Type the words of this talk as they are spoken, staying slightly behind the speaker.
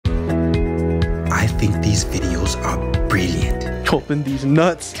think these videos are brilliant. Open these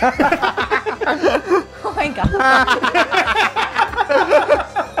nuts. Oh my god.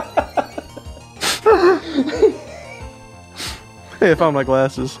 Hey, I found my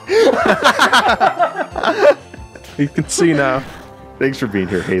glasses. You can see now. Thanks for being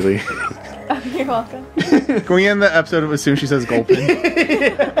here, Haley. Oh, you're welcome. Can we end the episode as soon as she says gulpin?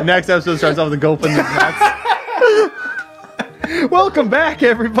 The next episode starts off with the gulpin. Welcome back,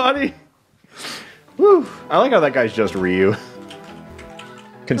 everybody. Woo. I like how that guy's just Ryu.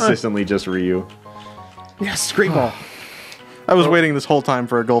 Consistently just Ryu. Yes, great ball. I was waiting this whole time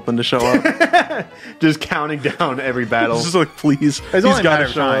for a Gulpin to show up. Just counting down every battle. Just like, please, It's he's only a got matter to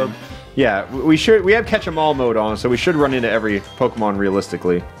of show time. up. Yeah, we should. We have catch 'em all mode on, so we should run into every Pokemon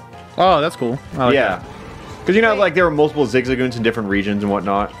realistically. Oh, that's cool. I like Yeah, because you know, like there were multiple Zigzagoons in different regions and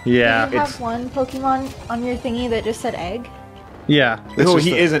whatnot. that. Yeah. Did you have one Pokemon on your thingy that just said egg? Yeah. No, just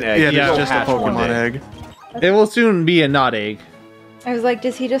he is an egg. Yeah, He it's will just a hatch one Pokemon day. egg. It will soon be a not egg. I was like,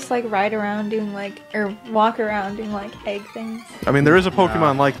 does he just like ride around doing like, or walk around doing like egg things? I mean, there is a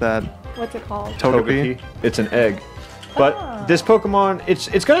Pokemon like that. What's it called? Togepi. It's an egg, but Ah. this Pokemon,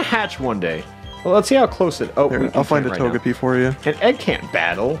 it's gonna hatch one day. Well, let's see how close it. Oh, There, we I'll find a can't right now. Togepi for you. An egg can't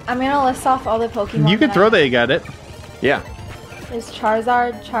battle. I'm gonna list off all the Pokemon. You can that throw the egg at it. Yeah. There's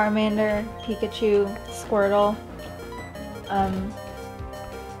Charizard, Charmander, Pikachu, Squirtle,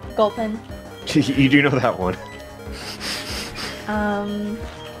 Gulpin, You do know that one.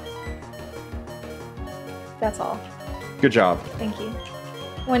 that's all. Good job. Thank you.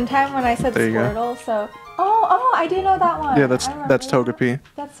 One time when I said There you go. Squirtle, so oh, I do know that one. Yeah, that's I remember that. Togepi.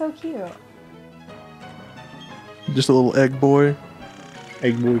 That's so cute. Just a little egg boy.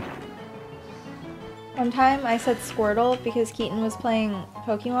 Egg boy. One time I said Squirtle because Keaton was playing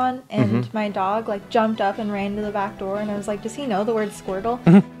Pokemon and my dog like jumped up and ran to the back door and I was like, does he know the word Squirtle?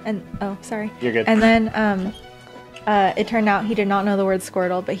 And oh, sorry. You're good. And then it turned out he did not know the word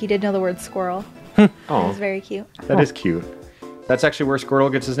Squirtle, but he did know the word squirrel. It Oh, was very cute. that is cute. That's actually where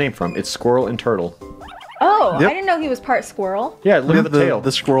Squirtle gets his name from. It's squirrel and turtle. Oh, Yep. I didn't know he was part squirrel. Yeah, look at the tail.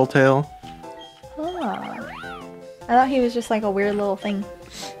 The squirrel tail. Ah. I thought he was just like a weird little thing.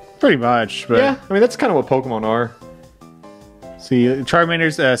 Pretty much. But Yeah, I mean that's kind of what Pokemon are. See,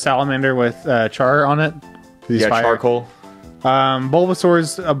 Charmander's a salamander with char on it. 'cause he's Yeah, fire. charcoal.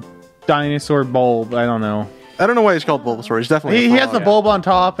 Bulbasaur's a dinosaur bulb. I don't know. I don't know why he's called Bulbasaur. He's definitely. He a has the frog. bulb on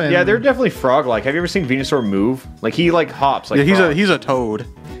top, and Yeah, they're definitely frog-like. Have you ever seen Venusaur move? Like he like hops. Like Yeah, frogs. he's a toad.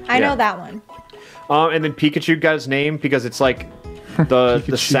 I Yeah. know that one. And then Pikachu got his name because it's like the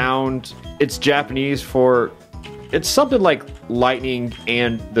sound. It's Japanese for. It's something like lightning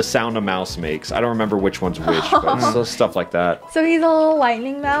and the sound a mouse makes. I don't remember which one's which, but so stuff like that. So he's a little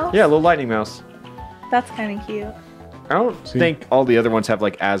lightning mouse? Yeah, little lightning mouse. That's kind of cute. I don't think all the other ones have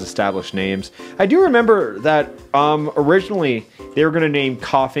like as established names. I do remember that originally they were going to name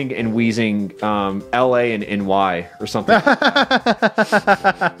coughing and wheezing L.A. and N.Y. or something,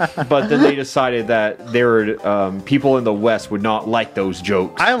 but then they decided that there were people in the West would not like those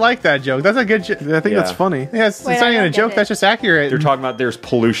jokes. I like that joke. That's a good joke. I think that's Yeah. funny. Yeah, it's Wait, not I even a don't joke. get it. That's just accurate. They're talking about there's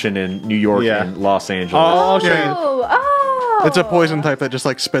pollution in New York Yeah. and Los Angeles. I'll show you. Oh! It's a poison type that just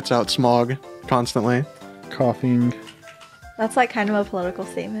like spits out smog constantly. Coughing. That's like kind of a political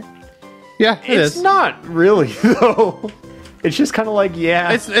statement. Yeah, It's not really though. It's just kind of like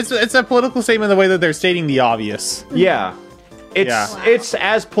It's a political statement the way that they're stating the obvious. yeah. It's Yeah. Wow. it's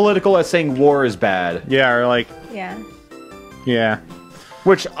as political as saying war is bad, Yeah, or like, Yeah. yeah.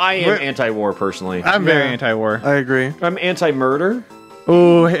 which I am We're- anti-war personally. I'm very Yeah. anti-war. I agree. I'm anti-murder.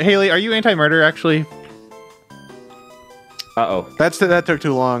 Oh, Haley, are you anti-murder actually? Uh-oh. That took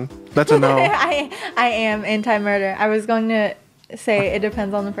too long. That's a no. I am anti-murder. I was going to say it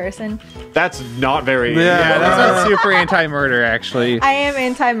depends on the person. That's not very... Yeah. Yeah, that's not super anti-murder actually. I am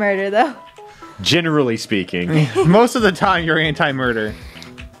anti-murder though. Generally speaking. Most of the time, you're anti-murder.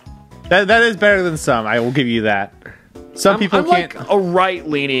 That is better than some. I will give you that. Some people I'm can't. like a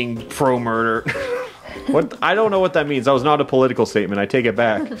right-leaning pro-murder. What? I don't know what that means. That was not a political statement. I take it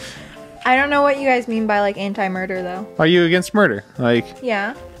back. I don't know what you guys mean by like anti-murder though. Are you against murder? Like,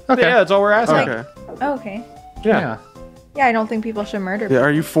 Yeah. okay, Yeah, that's all we're asking. Okay. Oh, okay. Yeah. Yeah, I don't think people should murder Yeah,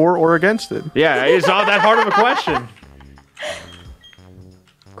 are you for or against it? Yeah, it's not that hard of a question.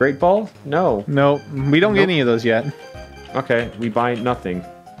 Great Ball? No. no, we don't get any of those yet. Okay, we buy nothing.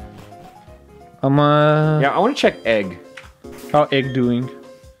 Yeah. Yeah, I want to check egg. How egg doing?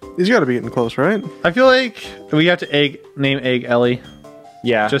 He's got to be getting close, right? I feel like we got to name egg Ellie.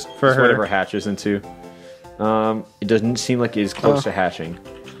 Yeah, Just for her. whatever hatches into. It doesn't seem like it's close to hatching.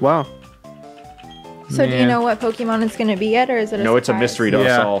 Wow. So do you Yeah. know what Pokemon it's gonna be yet, or is it a No, it's a surprise? mystery to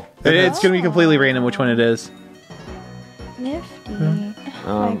us all. It's gonna be completely random which one it is. Nifty. Um,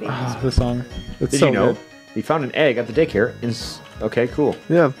 My baby. Oh, the song. It's Did so you know? good. We found an egg at the daycare. Okay, cool.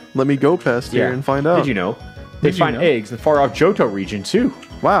 Yeah, let me go past here and find out. Did you know? They Did you find know? eggs in the far off Johto region too.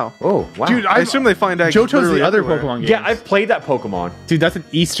 Wow. Oh, wow. Dude, I assume they find eggs Johto's literally the other everywhere. Pokemon game. yeah, I've played that Pokemon. Dude, that's an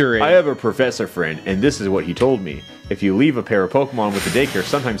Easter egg. I have a professor friend, and this is what he told me. If you leave a pair of Pokemon with the daycare,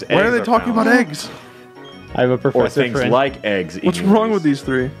 sometimes eggs Why are they talking found. about eggs? I have a Or professor things friend. like eggs. What's eating wrong these. with these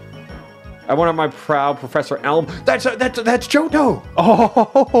three? I wanted my proud Professor Elm. That's Johto.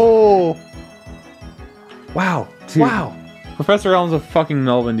 Oh, Wow. Dude. Wow. Professor Elm's a fucking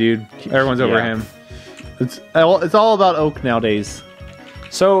Melvin, dude. Everyone's over Yeah. him. It's all about Oak nowadays.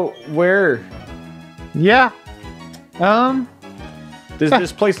 So where Yeah.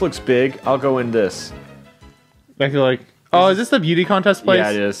 this place looks big? I'll go in this. I feel like. Oh, is this the beauty contest place? Yeah,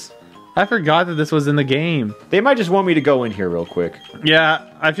 it is. I forgot that this was in the game. They might just want me to go in here real quick. Yeah,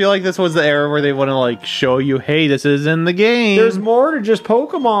 I feel like this was the era where they want to like show you, hey, this is in the game. There's more to just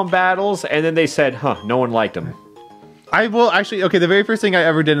Pokemon battles, and then they said, "Huh, no one liked them." I will actually. Okay, the very first thing I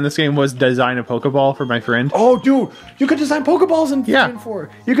ever did in this game was design a Pokeball for my friend. Oh, dude, you can design Pokeballs in Yeah. for.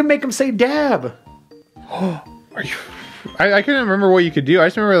 You can make them say "dab." I couldn't remember what you could do. I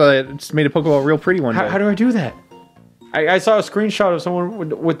just remember that I just made a Pokeball real pretty one day. How do I do that? I saw a screenshot of someone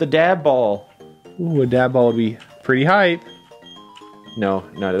with the dab ball. Ooh, a dab ball would be pretty hype. No,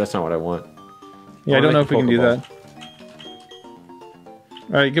 that's not what I want. Yeah, I wanna don't know make if we a can do Pokeball.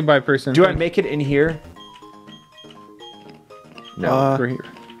 that. All right, goodbye, person. Do I make it in here? No. We're here.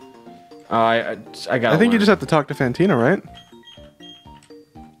 I got. I think you just have to talk to Fantina, right?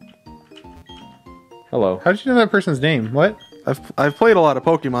 Hello. How did you know that person's name? What? I've played a lot of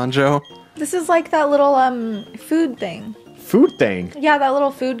Pokemon, Joe. This is like that little food thing. Food thing. Yeah, that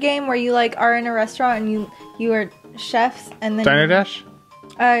little food game where you like are in a restaurant and you are chefs and then Diner Dash?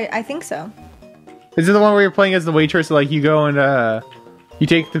 I think so. Is it the one where you're playing as the waitress? Like you go and you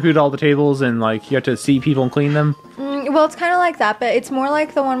take the food to all the tables and like you have to seat people and clean them. Well, it's kind of like that, but it's more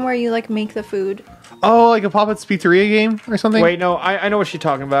like the one where you like make the food. Oh, like a Poppet's Pizzeria game or something? Wait, no, I know what she's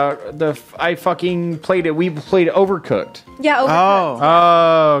talking about. I fucking played it. We played Overcooked. Yeah. Overcooked.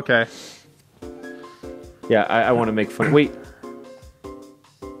 Oh, okay. Yeah, I want to make fun. Wait.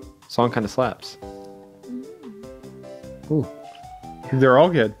 Song kind of slaps. Ooh. They're all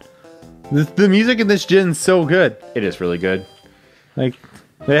good. The music in this gen's so good. It is really good. Like,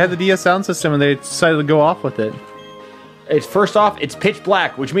 they had the DS sound system and they decided to go off with it. It's first off, it's pitch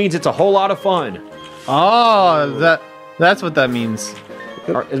black, which means it's a whole lot of fun. Oh, that's what that means.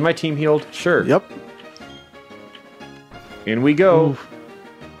 Is my team healed? Sure. Yep. In we go. Oof.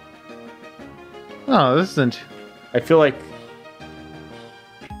 Oh, this isn't. I feel like.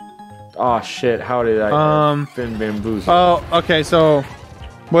 Oh shit! How did I? Been bamboozled. Oh, okay. So,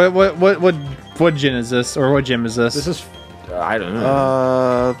 what gym is this, or what gym is this? This is. I don't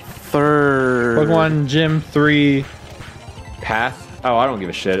know. Third. Pokemon Gym 3. Path? Oh, I don't give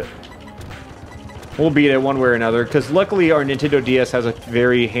a shit. We'll beat it one way or another, because luckily our Nintendo DS has a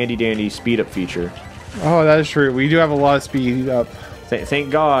very handy-dandy speed-up feature. Oh, that is true. We do have a lot of speed up. Thank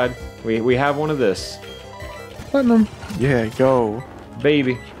God we have one of this. Platinum. Yeah, go.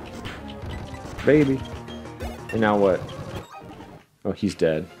 Baby. And now what? Oh, he's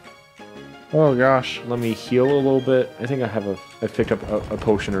dead. Oh gosh. Let me heal a little bit. I think I've picked up a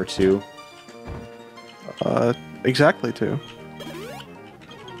potion or two. Exactly two.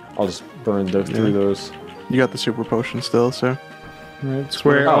 I'll just burn through those. You got the super potion still, so. Right,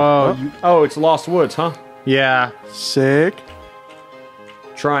 square. Oh, Oh, it's Lost Woods, huh? yeah. Sick.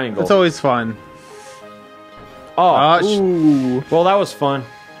 Triangle. It's always fun. Oh, Ooh. well, that was fun.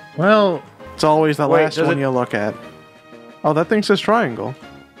 Well, It's always the Wait, last does one it- you look at. Oh, that thing says triangle.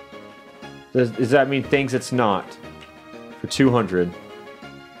 Does that mean things it's not? For 200.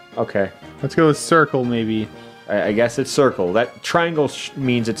 Okay. let's go with circle maybe. I guess it's circle. That triangle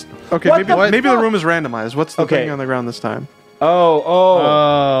means it's... Okay, What the maybe the fuck? room is randomized. What's the Okay. thing on the ground this time? Oh.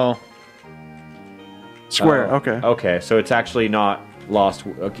 Oh. Square. Oh. Okay. Okay, so it's actually not Lost...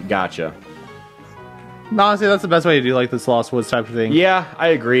 Okay, gotcha. No, honestly, that's the best way to do like this Lost Woods type of thing. Yeah, I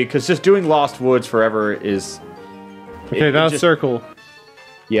agree, because just doing Lost Woods forever is... Okay, it now just- circle.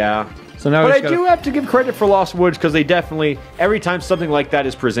 Yeah. So now But we I just gotta- do have to give credit for Lost Woods, because they definitely... Every time something like that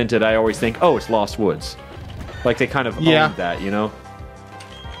is presented, I always think, oh, it's Lost Woods. Like, they kind of Yeah. owned that, you know?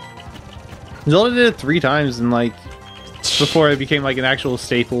 Zelda did it 3 times and like before it became like an actual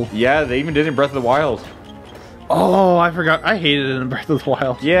staple. Yeah, they even did it in Breath of the Wild. Oh, I forgot. I hated it in Breath of the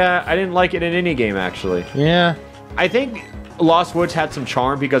Wild. Yeah, I didn't like it in any game, actually. Yeah. I think Lost Woods had some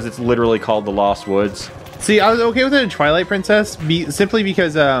charm because it's literally called the Lost Woods. See, I was okay with it in Twilight Princess simply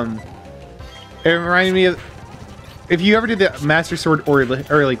because it reminded me of if you ever did the Master Sword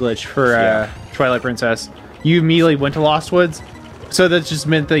early glitch for Twilight Princess, you immediately went to Lost Woods, so that just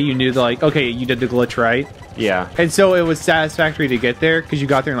meant that you knew that like okay, you did the glitch right. Yeah. And so it was satisfactory to get there because you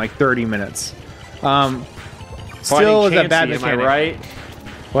got there in like 30 minutes. Still is a bad mechanic. Am I right?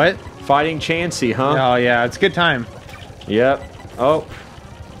 What? Fighting Chansey, huh? Oh yeah, it's a good time. Yep. Oh.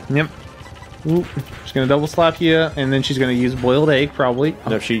 Yep. Ooh, she's gonna double slap you, and then she's gonna use boiled egg probably.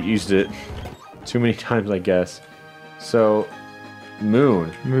 No, she used it too many times, I guess. So,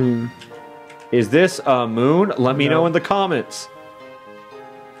 moon. Moon. Is this a moon? Let me No. know in the comments.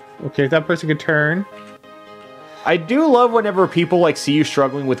 Okay, if that person could turn. I do love whenever people like see you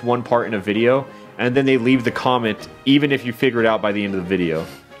struggling with one part in a video, and then they leave the comment, even if you figure it out by the end of the video.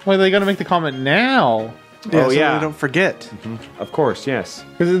 Well, they gotta make the comment now. Yeah, Oh, so yeah. they don't forget. Of course, yes.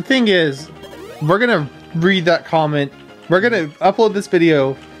 Because the thing is, we're gonna read that comment. We're gonna upload this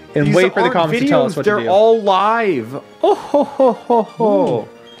video and These wait for the aren't comments to tell us videos, what they're to do. all live. Oh ho ho ho ho!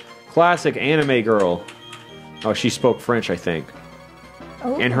 Classic anime girl. Oh, she spoke French, I think,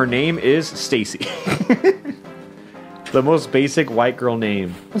 Oh. and her name is Stacy. The most basic white girl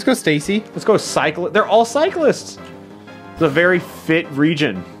name. Let's go, Stacy. Let's go cyclist. They're all cyclists. It's a very fit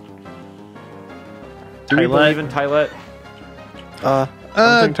region. Do we Tylette. believe in Tylette? I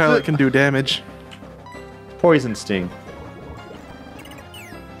don't think Tyler can do damage. Poison sting.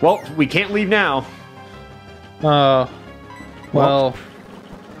 Well, we can't leave now. Well,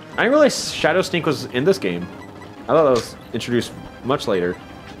 I didn't realize Shadow Stink was in this game. I thought that was introduced much later.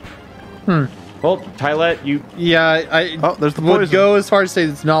 Well, Tylette, you... yeah, I Oh, there's the would poison. go as far as to say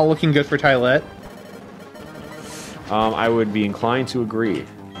it's not looking good for Tylette. I would be inclined to agree.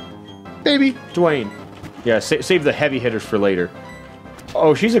 Maybe. Dwayne. Yeah, save the heavy hitters for later.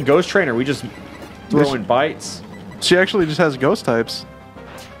 Oh, she's a ghost trainer. We just throw in bites. She actually just has ghost types.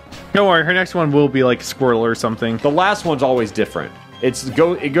 Don't worry, her next one will be like Squirtle or something. The last one's always different.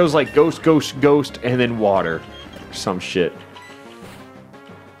 It goes like ghost, ghost, ghost, and then water. Some shit.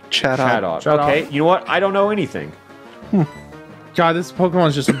 Chatot. Shut Okay, off. you know what? I don't know anything. God, this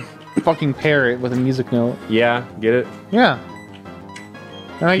Pokemon's just a fucking parrot with a music note. Yeah, get it? Yeah.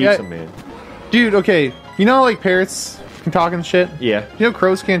 And I Pizza get, Man. dude, okay. You know, like parrots can talk and shit. Yeah. You know,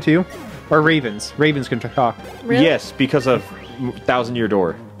 crows can too, or ravens. Ravens can talk. Really? Yes, because of Thousand Year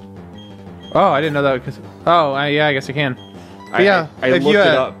Door. Oh, I didn't know that. Because yeah, I guess I can. But yeah, I if looked you, it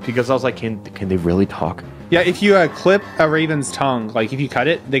up because I was like, can they really talk? Yeah, if you clip a raven's tongue, like if you cut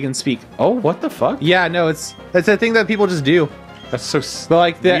it, they can speak. Oh, what the fuck? Yeah, no, it's a thing that people just do. That's so. But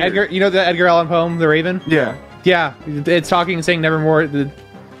like the weird. Edgar, you know the Edgar Allan poem, The Raven. Yeah. Yeah, it's talking and saying nevermore. The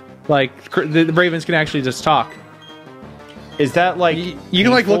ravens can actually just talk. Is that like You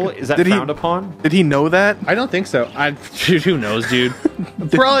can, like, painful? look- Is that did he- frowned upon? Did he know that? I don't think so. Who knows, dude?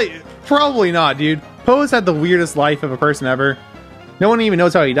 Probably not, dude. Poe's had the weirdest life of a person ever. No one even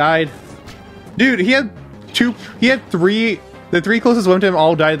knows how he died. Dude, he had three. The three closest women to him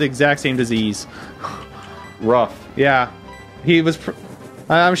all died of the exact same disease. Rough. Yeah, he was.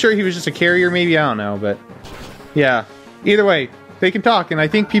 I'm sure he was just a carrier, maybe. I don't know, but yeah. Either way, they can talk, and I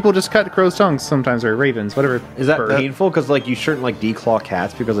think people just cut crows' tongues sometimes, or ravens, whatever. Is that bird. painful? Because like you shouldn't like declaw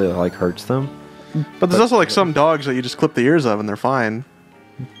cats because it like hurts them. But there's also like some dogs that you just clip the ears of and they're fine.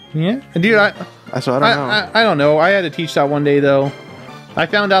 Yeah, dude. So I don't know. I don't know. I had to teach that one day though. I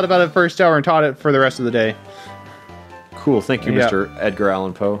found out about it first hour and taught it for the rest of the day. Cool. Thank you, Yeah. Mr. Edgar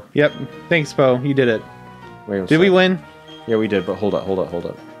Allan Poe. Yep. Thanks, Poe. You did it. Wait a Did we sec. win? Yeah, we did. But hold up.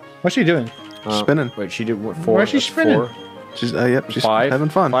 What's she doing? Spinning. Wait, she did what, four? Why is she That's spinning? Four. She's she's Five. having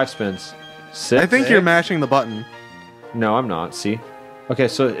fun. 5 spins. 6. I think you're mashing the button. No, I'm not. See. Okay,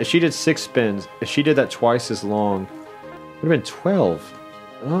 so if she did 6 spins, if she did that twice as long, it would have been 12.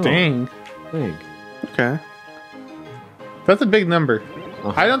 Oh, Dang. dang. Okay. That's a big number.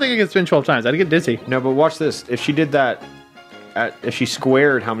 I don't think I could spin 12 times. I'd get dizzy. No, but watch this. If she did that, if she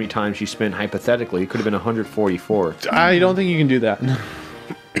squared how many times she spent hypothetically, it could have been 144. I don't think you can do that.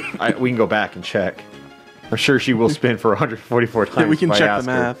 We can go back and check. I'm sure she will spin for 144 times. we can if I check ask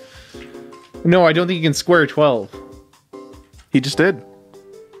the her. math. No, I don't think you can square 12. He just did.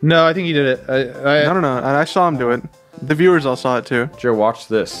 No, I think he did it. No. I saw him do it. The viewers all saw it too. Joe, watch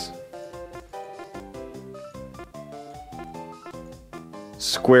this.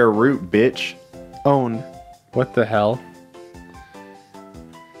 Square root, bitch. Owned. What the hell?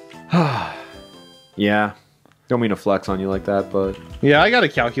 Yeah. Don't mean to flex on you like that, but Yeah, I got a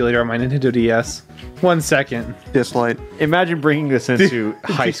calculator on my Nintendo DS. 1 second. Dislight. imagine bringing this into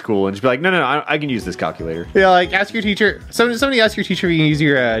high school and just be like, no, I can use this calculator. Yeah, like ask your teacher. Somebody ask your teacher if you can use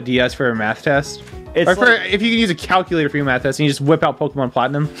your DS for a math test. It's Or like- if you can use a calculator for your math test and you just whip out Pokemon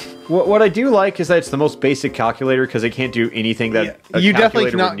Platinum. What I do like is that it's the most basic calculator because it can't do anything that a You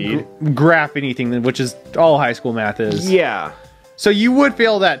definitely calculator cannot would need. graph anything, which is all high school math is. Yeah. So you would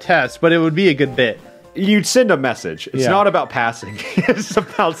fail that test, but it would be a good bit. You'd send a message. It's Yeah. not about passing. It's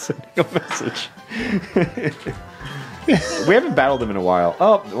about sending a message. We haven't battled him in a while.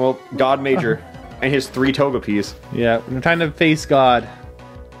 Oh, well, God Major and his 3 Togepis. Yeah, I'm trying to face God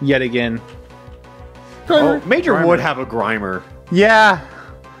yet again. Oh, Major Grimer. would have a Grimer. Yeah.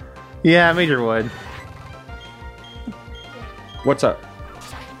 Yeah, Major would. What's up?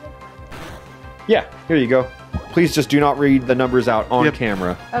 Yeah, here you go. Please just do not read the numbers out on Yep.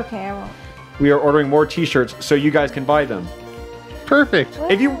 camera. Okay, I won't. We are ordering more t-shirts so you guys can buy them. Perfect.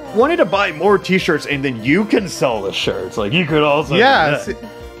 If you wanted to buy more t-shirts and then you can sell the shirts, like you could also Yeah. do that. see-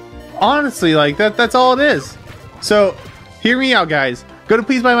 honestly, like that's all it is. So, hear me out, guys. Go to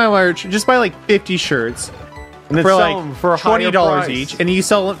Please Buy My Merch. Just buy like 50 shirts And then for sell like them for a higher $20 price. each, and you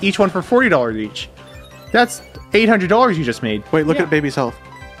sell each one for $40 each. That's $800 you just made. Wait, look Yeah. at baby's health.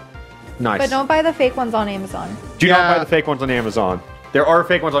 Nice. But don't buy the fake ones on Amazon. Do not Yeah. buy the fake ones on Amazon. There are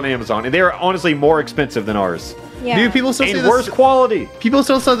fake ones on Amazon, and they are honestly more expensive than ours. Yeah. Dude, people still say And worse this. quality. People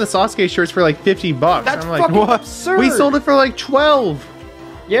still sell the Sasuke shirts for like $50. That's I'm like, fucking what? absurd. We sold it for like 12.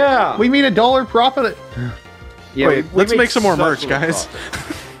 Yeah. We made $1 profit. yeah, Wait, let's made make some more such merch, little guys.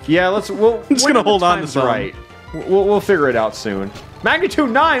 profit. Yeah, let's. We'll. just when gonna the hold on to time's some. right. We'll figure it out soon. Magnitude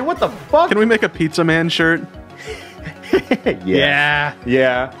 9. What the fuck? Can we make a Pizza Man shirt? Yeah.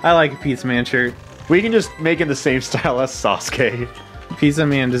 Yeah. I like a Pizza Man shirt. We can just make it the same style as Sasuke. Pizza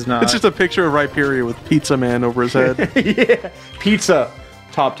Man does not. It's just a picture of Rhyperior with Pizza Man over his head. Yeah. Pizza.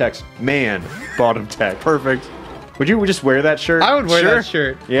 Top text. Man. Bottom text. Perfect. Would you just wear that shirt? I would wear Sure. that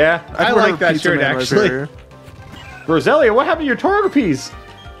shirt. Yeah. I I'd wear like that Pizza shirt, Man actually. Rhyperior. Roselia, what happened to your Togepi's?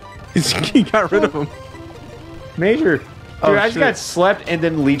 He got rid of him. Major. Dude, Oh, I just shit. got slept and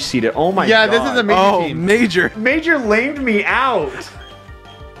then leech seeded. Oh my Yeah, god. this is a major Oh, team. Major. Major lamed me out.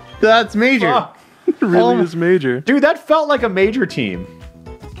 That's major. Fuck. It really Oh. is Major. Dude, that felt like a major team.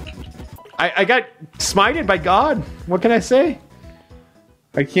 I got smited by God. What can I say?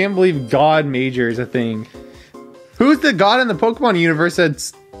 I can't believe God Major is a thing. Who's the god in the Pokemon universe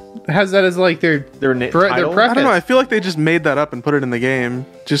that has that as like their Their their title? preface? I don't know. I feel like they just made that up and put it in the game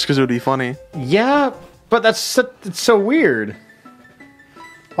just because it would be funny. Yeah, but it's so weird.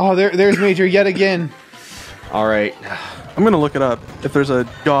 Oh, there's Major yet again. All right. I'm gonna look it up if there's a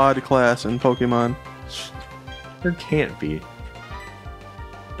God class in Pokemon. There can't be.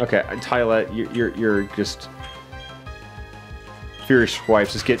 Okay, Tyler, you're just furious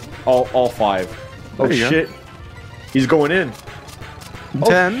swipes. Just get all 5. Oh There you go. shit, he's going in.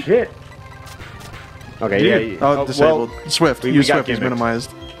 10. Oh, shit. Okay, yeah. Oh, disabled. Well, Swift. we Use got Swift. He's gimmicked.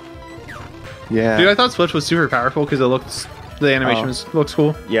 minimized. Yeah. Dude, I thought Switch was super powerful because the animation looks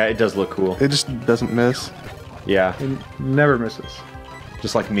cool. yeah, it does look cool. It just doesn't miss. Yeah, It never misses.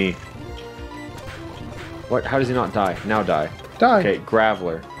 just like me. What? How does he not die? Now die. Die. Okay,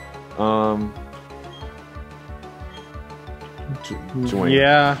 Graveler. Join.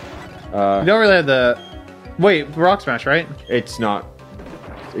 Yeah. You don't really have the. Wait, Rock Smash, right? It's not.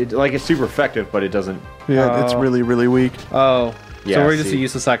 It's super effective, but it doesn't. Yeah, it's really, really weak. Oh. Yeah, so we're just a see.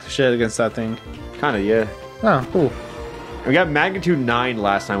 useless sack of shit against that thing. Kind of, yeah. Oh, cool. We got magnitude 9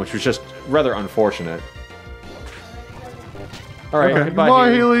 last time, which was just rather unfortunate. All right, Okay. goodbye, Bye,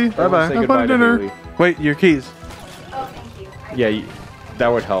 Haley. Haley. Everyone Bye-bye. say Have goodbye fun at to dinner. Haley. Wait, your keys. Oh, thank you. Yeah, that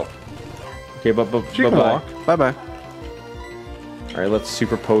would help. Okay, but She can bye-bye. walk. Bye-bye. All right, let's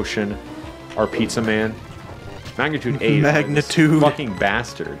super potion our pizza man. Magnitude 8. Magnitude. This fucking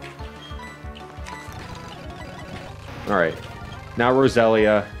bastard. All right. Now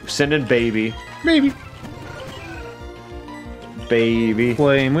Roselia. Send in baby. Maybe. Baby.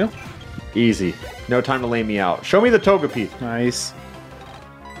 Flame wheel. Easy. No time to lay me out. Show me the Togepi. Nice.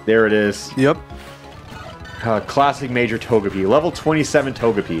 There it is. Yep. Classic Major Togepi. Level 27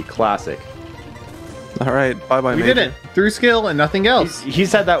 Togepi. Classic. All right. Bye-bye, We Major. did it. Through skill and nothing else.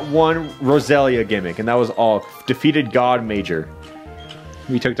 He's had that one Roselia gimmick, and that was all. Defeated God Major.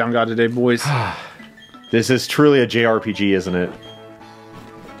 We took down God today, boys. This is truly a JRPG, isn't it?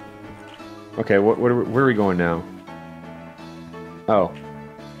 Okay, where are we going now? Oh.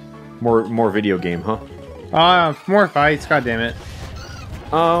 More video game, huh? More fights. God damn it.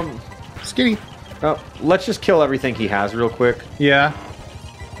 Skinny. Let's just kill everything he has real quick. Yeah.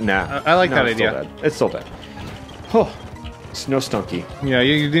 Nah. I like that it's still idea. dead. It's still dead. Oh, Snow Stunky. Yeah,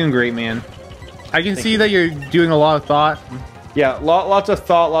 you're doing great, man. I can see that you're doing a lot of thought. Yeah, lots of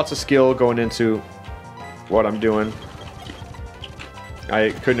thought, lots of skill going into what I'm doing. I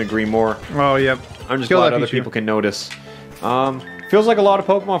couldn't agree more. Oh, yep. I'm just Kill glad that other Pichu. people can notice. Feels like a lot of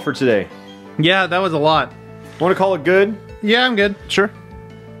Pokemon for today. Yeah, that was a lot. Want to call it good? Yeah, I'm good. Sure.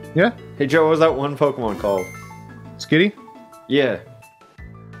 Yeah? Hey Joe, what was that one Pokemon called? Skitty? Yeah.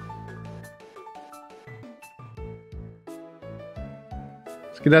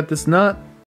 Let's get at this nut.